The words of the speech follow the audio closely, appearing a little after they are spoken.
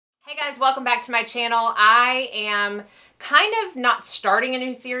Hey guys, welcome back to my channel. I am kind of not starting a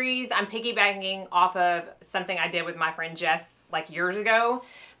new series. I'm piggybacking off of something I did with my friend Jess like years ago,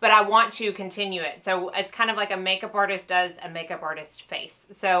 but I want to continue it. So it's kind of like a makeup artist does a makeup artist face.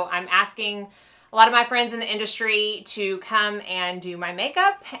 So I'm asking a lot of my friends in the industry to come and do my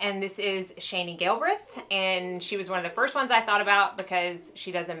makeup, and this is Shani Galbraith, and she was one of the first ones I thought about because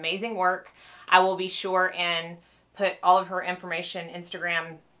she does amazing work. I will be sure and put all of her information,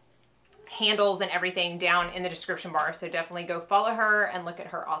 Instagram handles and everything down in the description bar, so definitely go follow her and look at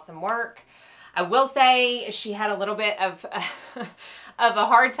her awesome work. I will say she had a little bit of of a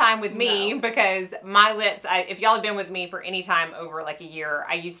hard time with me because my lips, if y'all have been with me for any time over like a year,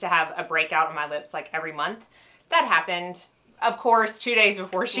 I used to have a breakout on my lips like every month. That happened, of course, 2 days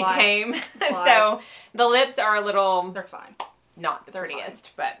before she came. So the lips are a little, they're fine. Not the prettiest,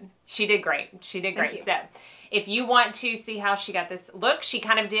 but she did great. She did great. So if you want to see how she got this look, she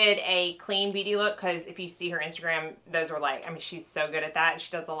kind of did a clean beauty look, because if you see her Instagram, those are like, I mean, she's so good at that. She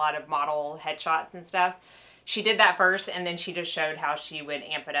does a lot of model headshots and stuff. She did that first, and then she just showed how she would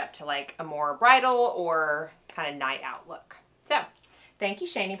amp it up to like a more bridal or kind of night out look. So thank you,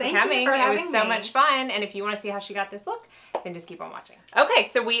 Shani, for coming. It was so much fun. And if you want to see how she got this look, then just keep on watching. Okay,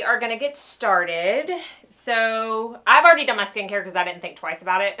 so we are going to get started. So I've already done my skincare because I didn't think twice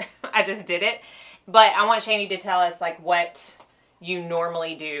about it. I just did it. But I want Shani to tell us like what you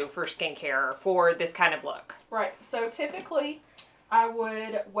normally do for skincare for this kind of look. Right. So typically I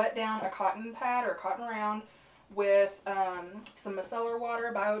would wet down a cotton pad or cotton round with some micellar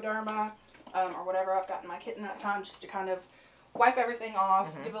water, Bioderma, or whatever I've got in my kit in that time, just to kind of wipe everything off,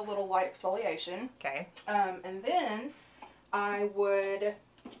 give it a little light exfoliation. Okay. And then I would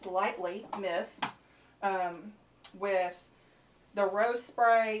lightly mist with the rose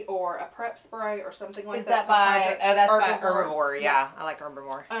spray or a prep spray or something like that. Is that by, oh, that's by Herbivore. Yeah, I like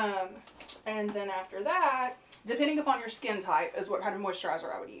Herbivore. And then after that, depending upon your skin type, is what kind of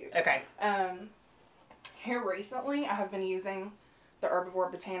moisturizer I would use. Okay. Here recently, I have been using the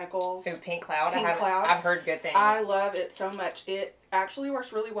Herbivore Botanicals. Ooh, Pink Cloud. Cloud. I've heard good things. I love it so much. It actually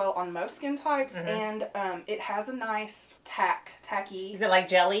works really well on most skin types, and it has a nice tacky. Is it like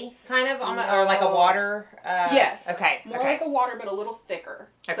jelly kind of, or like a water? Yes. Okay. More like a water, but a little thicker.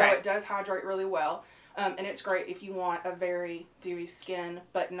 Okay. So it does hydrate really well, and it's great if you want a very dewy skin,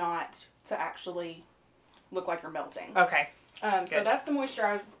 but not to actually look like you're melting. Okay. So that's the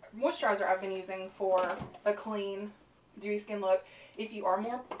moisturizer I've been using for a clean, dewy skin look. If you are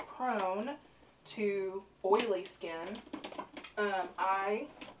more prone to oily skin, I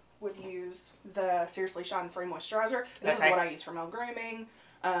would use the Seriously Shine Free Moisturizer. This is what I use for male grooming,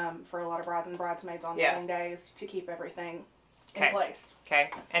 for a lot of brides and bridesmaids on wedding days, to keep everything in place.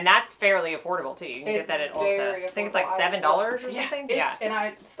 Okay. And that's fairly affordable too. You can get that at Ulta. I think it's like $7 or something. Yeah. And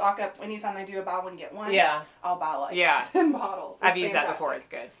I stock up anytime they do a buy one get one. Yeah. I'll buy like 10 bottles. I've used that before. It's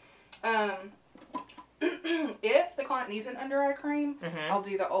good. If the client needs an under eye cream, I'll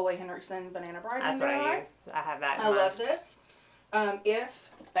do the Ole Henriksen Banana Bright That's under what I eye. use. I have that. I love this. If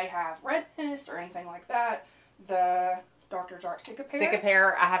they have redness or anything like that, the Dr. Jart Cicapair.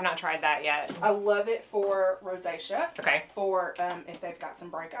 Cicapair, I have not tried that yet. I love it for rosacea. Okay. For if they've got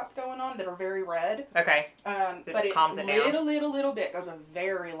some breakouts going on that are very red. Okay. So but it calms it down. Little bit goes a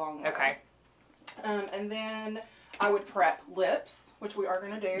very long way. Okay. And then I would prep lips, which we are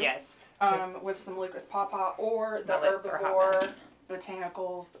going to do. Yes. With some Lucas Pawpaw or the Herbivore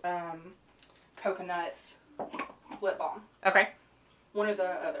Botanicals Coconut Lip Balm. Okay. One or the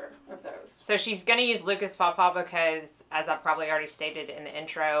other of those. So she's going to use Lucas Pawpaw because, as I probably already stated in the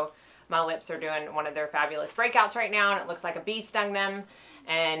intro, my lips are doing one of their fabulous breakouts right now, and it looks like a bee stung them,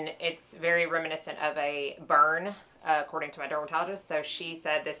 and it's very reminiscent of a burn, according to my dermatologist. So she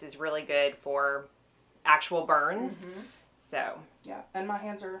said this is really good for actual burns. So yeah, and my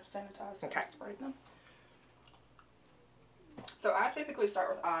hands are sanitized. Okay. I sprayed them. So I typically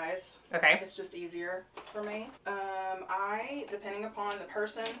start with eyes. Okay. It's just easier for me. Depending upon the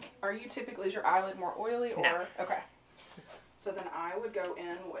person, is your eyelid more oily or? No. Okay. So then I would go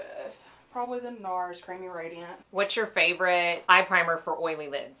in with probably the NARS Creamy Radiant. What's your favorite eye primer for oily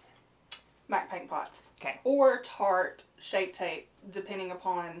lids? MAC Paint Pots. Okay. Or Tarte Shape Tape, depending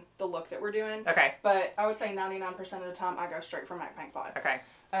upon the look that we're doing. Okay. But I would say 99% of the time I go straight for MAC Paint Pots. Okay.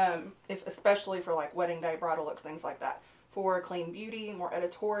 Especially for like wedding day, bridal looks, things like that. For clean beauty, more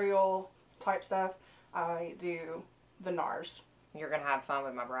editorial type stuff, I do the NARS. You're going to have fun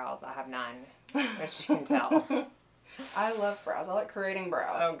with my brows. I have none, as you can tell. I love brows. I like creating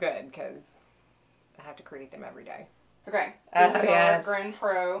brows. Oh, good, because I have to create them every day. Okay. Oh, yes. Grand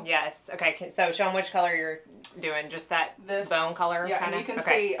Pro. Yes. Okay. So show them which color you're doing. Just that bone color. Yeah, kinda? And you can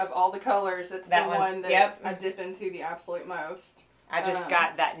see of all the colors, it's the one that I dip into the absolute most. I just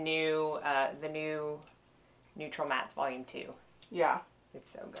got that new, the new Neutral Mattes Volume 2. Yeah.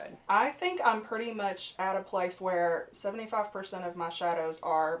 It's so good. I think I'm pretty much at a place where 75% of my shadows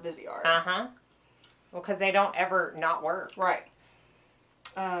are Viseart. Uh-huh. Well, because they don't ever not work. Right.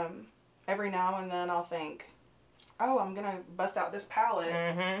 Every now and then I'll think, oh, I'm going to bust out this palette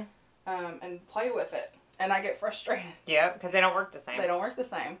and play with it. And I get frustrated. Yep, because they don't work the same. They don't work the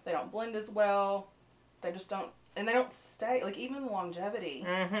same. They don't blend as well. They just don't, and they don't stay. Like, even the longevity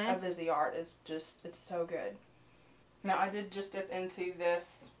of Viseart is just, it's so good. Now, I did just dip into this,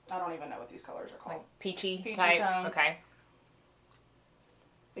 I don't even know what these colors are called. Like peachy type. Tone. Okay.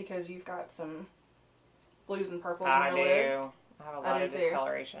 Because you've got some blues and purples I in your lids. I have a lot of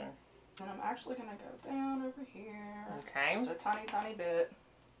discoloration. And I'm actually going to go down over here. Okay. Just a tiny, tiny bit.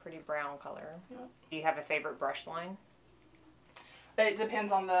 Pretty brown color. Yep. Do you have a favorite brush line? It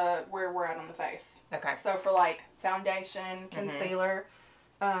depends on where we're at on the face. Okay. So for like foundation, concealer,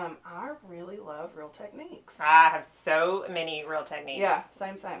 I really love Real Techniques. I have so many Real Techniques. Yeah,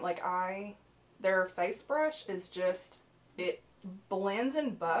 same. Like their face brush is just, it blends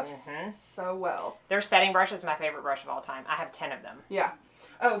and buffs so well. Their setting brush is my favorite brush of all time. I have 10 of them. Yeah.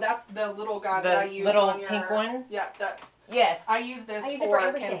 Oh, that's the little guy that I used little on your... pink one? Yeah, that's... Yes. I use this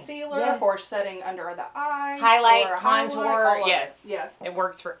for concealer, for setting under the eye. Highlight, contour, yes. Yes. It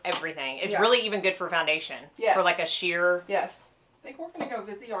works for everything. It's really even good for foundation. Yes. For like a sheer... Yes. I think we're going to go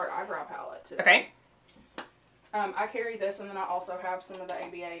Viseart eyebrow palette today. Okay. I carry this, and then I also have some of the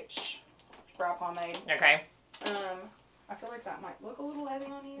ABH brow pomade. Okay. I feel like that might look a little heavy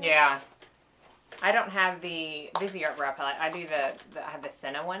on you. Yeah. I don't have the Viseart brow palette. I do I have the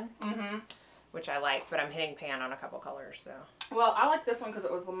Senna one, which I like, but I'm hitting pan on a couple colors, so. Well, I like this one because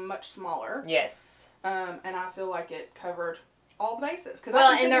it was much smaller. Yes. And I feel like it covered all the bases.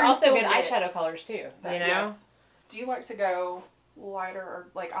 Well, and they're also good eyeshadow colors too, you know? Yes. Do you like to go lighter or,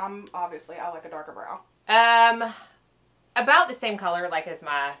 like, I like a darker brow? About the same color, like, as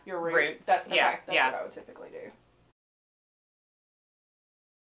my roots. That's what I would typically do.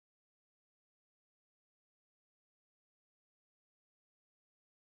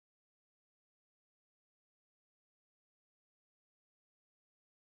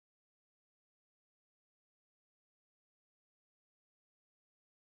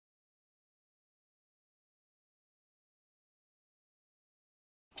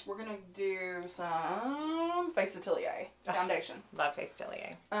 We're going to do some Face Atelier foundation. Love Face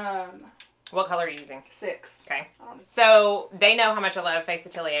Atelier. What color are you using? 6. Okay. So, they know how much I love Face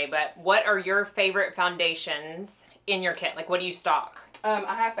Atelier, but what are your favorite foundations in your kit? Like, what do you stock?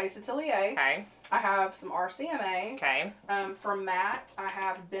 I have Face Atelier. Okay. I have some RCMA. Okay. For matte, I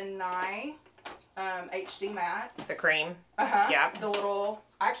have Ben Nye HD matte. The cream. Yeah. The little,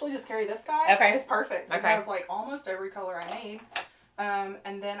 I actually just carry this guy. Okay. It's perfect. It has like almost every color I need.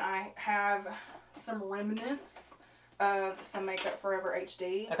 And then I have some remnants of some Makeup Forever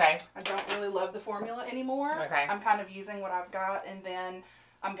HD. Okay. I don't really love the formula anymore. Okay. I'm kind of using what I've got, and then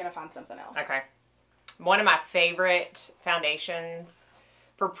I'm going to find something else. Okay. One of my favorite foundations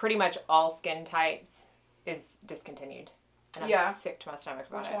for pretty much all skin types is discontinued. And I'm sick to my stomach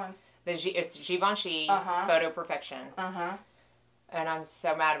about it. Which one? It's Givenchy Photo Perfection. And I'm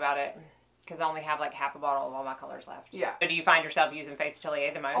so mad about it. Because I only have like half a bottle of all my colors left. Yeah. So do you find yourself using Face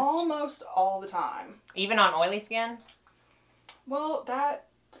Atelier the most? Almost all the time. Even on oily skin? Well, that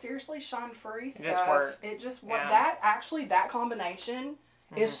seriously shine-free stuff. It just works. It just that combination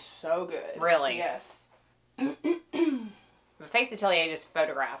is so good. Really? Yes. The Face Atelier just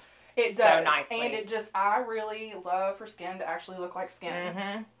photographs. It does. So nicely. And I really love for skin to actually look like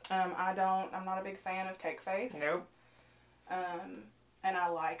skin. I'm not a big fan of cake face. Nope. And I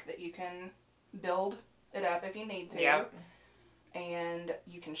like that you can build it up if you need to. Yep. And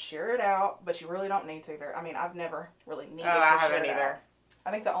you can shear it out, but you really don't need to. I've never really needed to I shear haven't it either. out.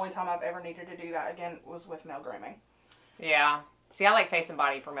 I think the only time I've ever needed to do that, again, was with male grooming. Yeah. See, I like face and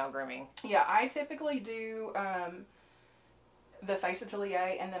body for male grooming. Yeah, I typically do the Face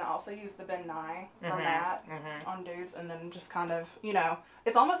Atelier, and then I also use the Ben Nye for matte on dudes, and then just kind of,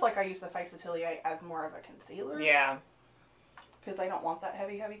 it's almost like I use the Face Atelier as more of a concealer. Yeah. Because they don't want that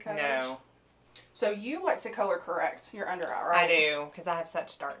heavy coverage. No. So you like to color correct your under eye, right? I do, because I have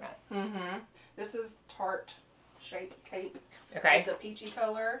such darkness. This is Tarte Shape Tape. Okay. It's a peachy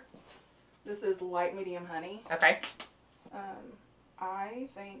color. This is light medium honey. Okay. I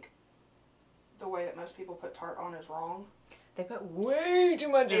think the way that most people put Tarte on is wrong. They put way too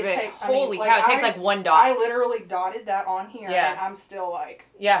much of it. I mean, Holy cow, it takes like one dot. I literally dotted that on here, and I'm still like...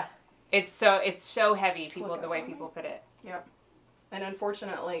 Yeah. It's so heavy, the way people put it. Yep. And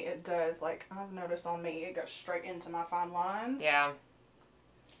unfortunately, it does, like, I've noticed on me, it goes straight into my fine lines. Yeah.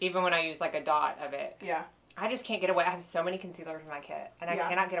 Even when I use, like, a dot of it. Yeah. I just can't get away. I have so many concealers in my kit, and I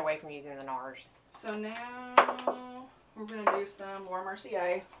cannot get away from using the NARS. So now, we're going to do some Laura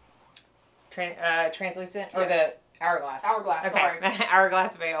Mercier. Translucent? Yes. Or the Hourglass? Hourglass, okay. sorry.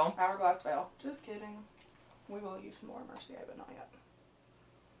 Hourglass Veil. Hourglass Veil. Just kidding. We will use some Laura Mercier, but not yet.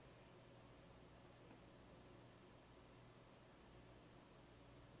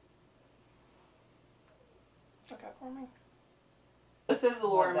 Okay, for me. This is the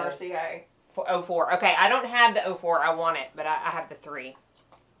Laura Mercier. 04. Okay, I don't have the 04. I want it, but I have the 3.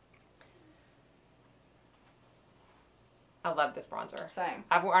 I love this bronzer. Same.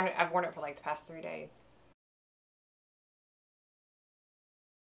 I've worn it for like the past 3 days.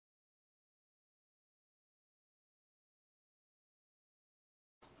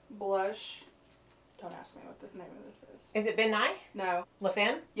 Blush. Don't ask me what the name of this is. Is it Ben Nye? No. La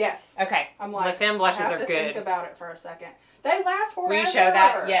Femme? Yes. Okay. I'm like, La Femme blushes I have are to good. Think about it for a second. They last forever. Will you show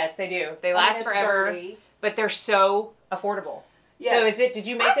that? Yes, they do. They last forever. Dirty. But they're so affordable. Yes. So did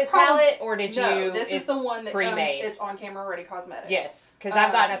you make this palette or did you? No, this is the one that pre-made. It's on Camera Ready Cosmetics. Yes, because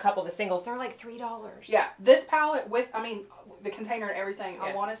I've gotten a couple of the singles. They're like $3. Yeah, this palette with, I mean, the container and everything,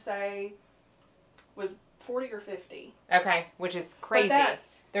 I want to say was 40 or 50. Okay, which is crazy. But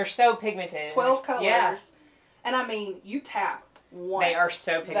they're so pigmented. 12 colors. Yeah. And I mean, you tap once. They are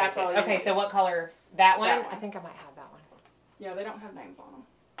so pigmented. That's all you okay, need. so what color? That one? That one? I think I might have that one. Yeah, they don't have names on them.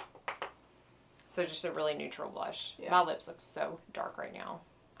 So just a really neutral blush. Yeah. My lips look so dark right now.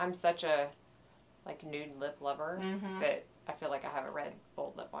 I'm such a like nude lip lover that I feel like I have a red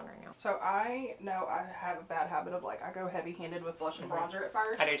bold lip on right now. So I know I have a bad habit of like I go heavy handed with blush and bronzer at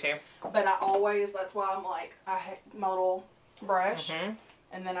first. I do too. But I always, that's why I'm like, I have my little brush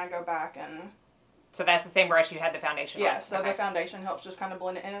and then I go back and... So that's the same brush you had the foundation on? Yeah, so the foundation helps just kind of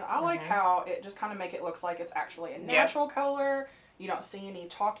blend it in. And I like how it just kind of make it looks like it's actually a natural color. You don't see any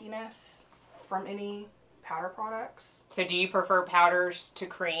chalkiness from any powder products. So do you prefer powders to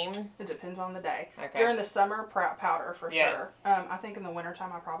creams? It depends on the day. Okay. During the summer, powder for yes. sure. I think in the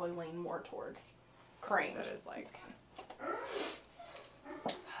wintertime, I probably lean more towards creams. That is like...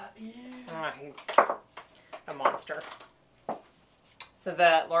 Puppy. Oh, he's a monster. So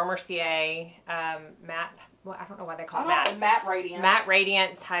the Laura Mercier matte, well, I don't know why they call it matte. Matte Radiance. Matte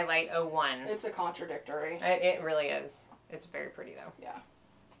Radiance Highlight 01. It's a contradictory. It really is. It's very pretty though. Yeah.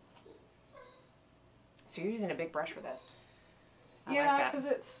 So you're using a big brush for this. Yeah, because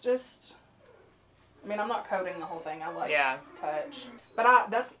it's just, I mean, I'm not coating the whole thing. I like touch.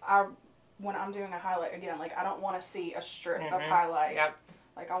 But when I'm doing a highlight, again, like I don't want to see a strip of highlight. Yep.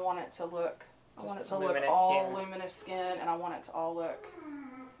 Like I want it to look, I want it to look luminous skin, and I want it to all look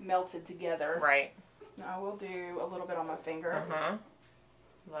melted together. Right. Now I will do a little bit on my finger. I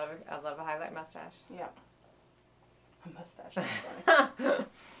love a highlight mustache. Yeah. A mustache, that's funny.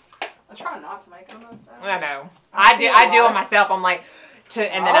 I try not to make a mustache. I know. I do it myself. I'm like,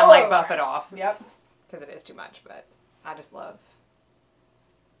 and then I'm like buff it off. Yep. Because it is too much, but I just love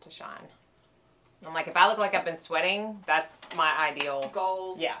to shine. I'm like, if I look like I've been sweating, that's my ideal.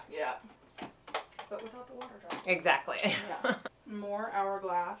 Goals. Yeah. Yeah. But without the water drop. Exactly. Yeah. More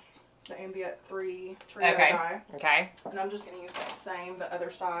Hourglass, the Ambient 3 Trio dye. Okay. And I'm just going to use that same, the other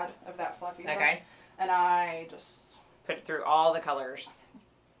side of that fluffy brush. Okay. And I just... Put it through all the colors.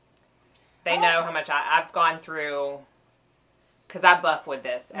 They know how much I've gone through, because I buff with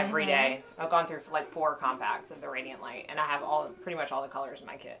this every day. I've gone through like 4 compacts of the Radiant Light, and I have pretty much all the colors in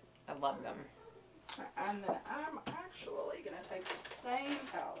my kit. I love them. And then I'm actually going to take the same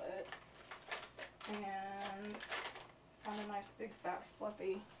palette and find a nice big fat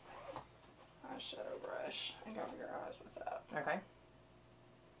fluffy eyeshadow brush and cover your eyes with that. Okay.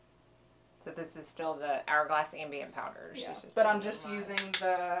 So this is still the Hourglass Ambient Powders. Yeah, but I'm just using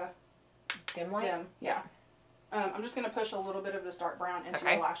the... Dim light? Dim, yeah. I'm just going to push a little bit of this dark brown into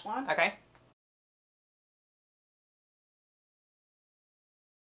your lash line. Okay.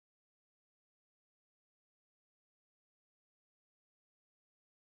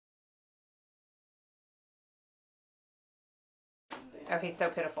 Oh, he's so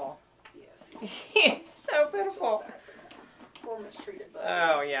pitiful. Yes. He's so pitiful. Poor mistreated buddy.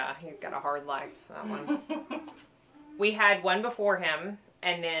 Oh, yeah. He's got a hard life, that one. We had one before him,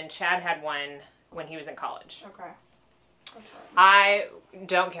 and then Chad had one when he was in college. Okay. I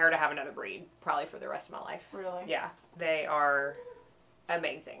don't care to have another breed, probably for the rest of my life. Really? Yeah. They are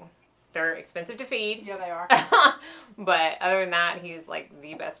amazing. They're expensive to feed. Yeah, they are. But other than that, he's like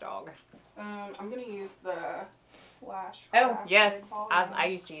the best dog. I'm going to use the Lash Oh, Craft yes. Big Ball I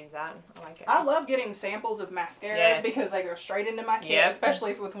used to use that. I like it. I love getting samples of mascaras Yes. because they go straight into my kit, Yep.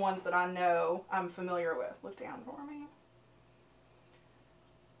 especially with ones that I know I'm familiar with. Look down for me.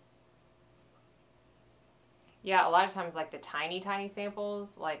 Yeah, a lot of times, like the tiny samples,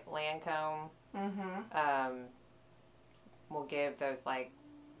 like Lancome, will give those like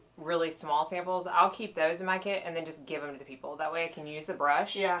really small samples. I'll keep those in my kit and then just give them to the people. That way I can use the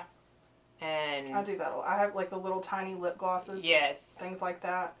brush. Yeah. And I do that a lot. I have like the little tiny lip glosses. Yes. Things like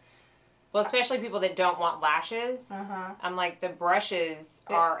that. Well, especially people that don't want lashes. I'm like, the brushes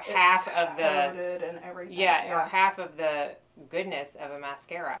are it's half of the coated and everything. Yeah, or half of the goodness of a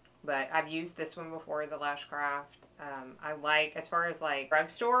mascara. But I've used this one before, the Lash Craft. I like, as far as like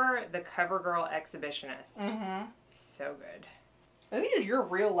drugstore, the CoverGirl Exhibitionist. So good. These are your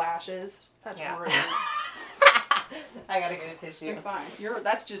real lashes. That's rude. I gotta get a tissue. It's fine.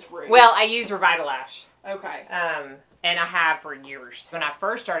 That's just rude. Well, I use Revitalash. Okay. And I have for years. When I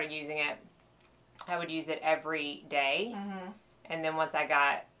first started using it, I would use it every day. And then once I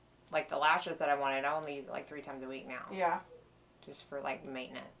got like the lashes that I wanted, I only use it like 3 times a week now. Yeah. Just for like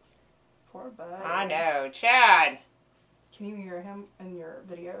maintenance. Poor bud. I know. Chad! Can you hear him in your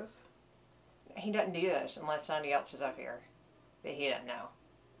videos? He doesn't do this unless somebody else is up here that he doesn't know.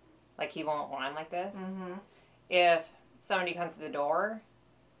 Like, he won't whine like this. If somebody comes to the door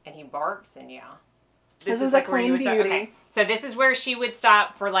and he barks, then yeah. This is like a where you clean would beauty. Okay. So this is where she would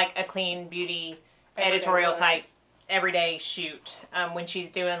stop for like a clean beauty editorial type everyday shoot. When she's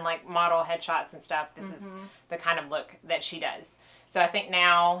doing like model headshots and stuff, this is the kind of look that she does. So I think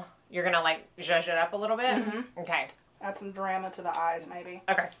now you're going to like zhuzh it up a little bit. Okay. Add some drama to the eyes maybe.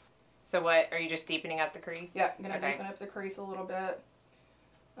 Okay. So what, are you just deepening up the crease? Yeah, I'm going to deepen up the crease a little bit.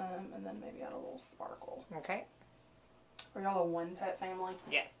 And then maybe add a little sparkle. Okay. Are y'all a one-pet family?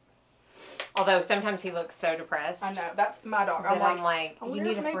 Yes. Although sometimes he looks so depressed. I know. That's my dog. I'm like, you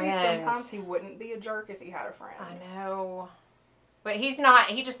need a maybe friend. sometimes he wouldn't be a jerk if he had a friend. I know. But he's not,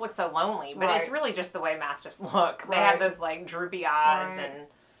 he just looks so lonely. But it's really just the way mastiffs look. They have those like droopy eyes and...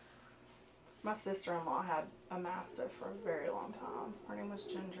 My sister-in-law had a mastiff for a very long time. Her name was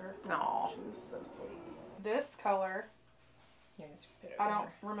Ginger. Aww. She was so sweet. This color, I don't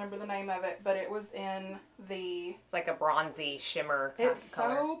remember the name of it, but it was in the... It's like a bronzy shimmer It's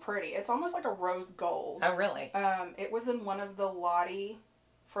color. so pretty. It's almost like a rose gold. Oh, really? It was in one of the Lottie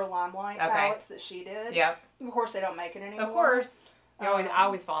for Limelight palettes that she did. Yep. Of course, they don't make it anymore. Of course. I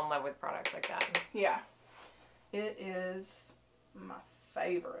always fall in love with products like that. Yeah. It is my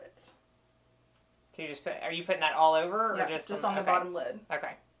favorite. So you just put, are you putting that all over? Or just on the bottom lid.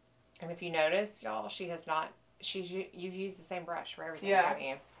 Okay. And if you notice, y'all, she has not, you've used the same brush for everything, Yeah. haven't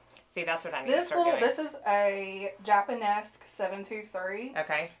you? See, that's what I need to start doing. This is a Japanesque 723.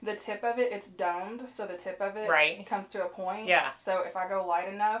 Okay. The tip of it, it's domed, so the tip of it comes to a point. Yeah. So if I go light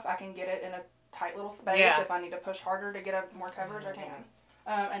enough, I can get it in a tight little space. Yeah. If I need to push harder to get up more coverage, I can.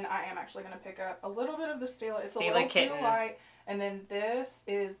 And I am actually going to pick up a little bit of the Stila. It's a little too light. And then this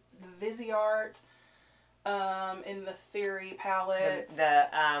is the Viseart in the Theory palette. The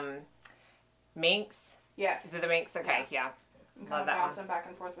Minx? Yes. Is it the Minx? Okay, yeah. I'm kind of bouncing back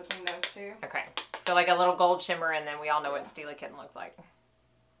and forth between those two. Okay. So like a little gold shimmer, and then we all know what Stila Kitten looks like.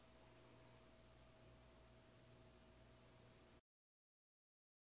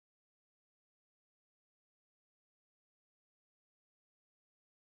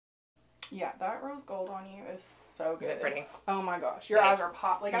 Yeah, that rose gold on you is so good. Is it pretty? Oh my gosh, your eyes are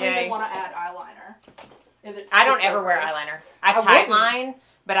pop. Like I don't even want to add eyeliner. I don't ever wear eyeliner. I tight line,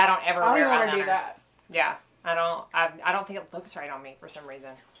 but I don't ever wear eyeliner. I don't want to do that. Yeah, I don't think it looks right on me for some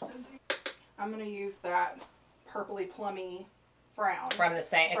reason. I'm gonna use that purpley plummy brown from the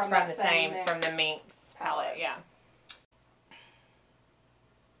same. It's from the Minx palette. Yeah.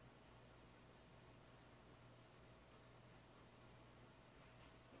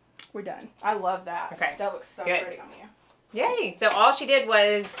 We're done. I love that. Okay. That looks so pretty on you. Yay! So all she did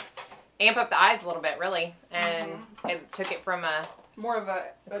was amp up the eyes a little bit, really, and it took it from a more of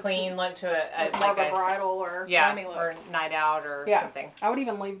a clean look to a more of a bridal or mommy look. Or night out or something. I would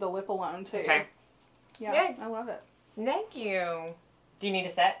even leave the lip alone too. Okay. Yeah, yay. I love it. Thank you. Do you need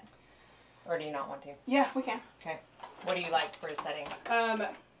a set, or do you not want to? Yeah, we can. Okay. What do you like for a setting?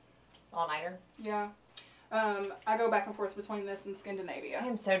 All nighter. Yeah. I go back and forth between this and Scandinavia. I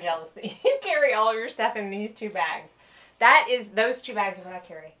am so jealous that you carry all of your stuff in these 2 bags. Those 2 bags are what I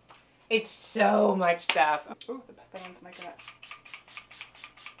carry. It's so much stuff. Ooh, the fan's making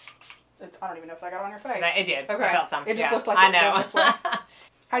it. I don't even know if I got on your face. It did. Okay. I felt some. It just looked like I know.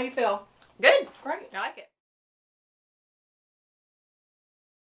 How do you feel? Good. Great. I like it.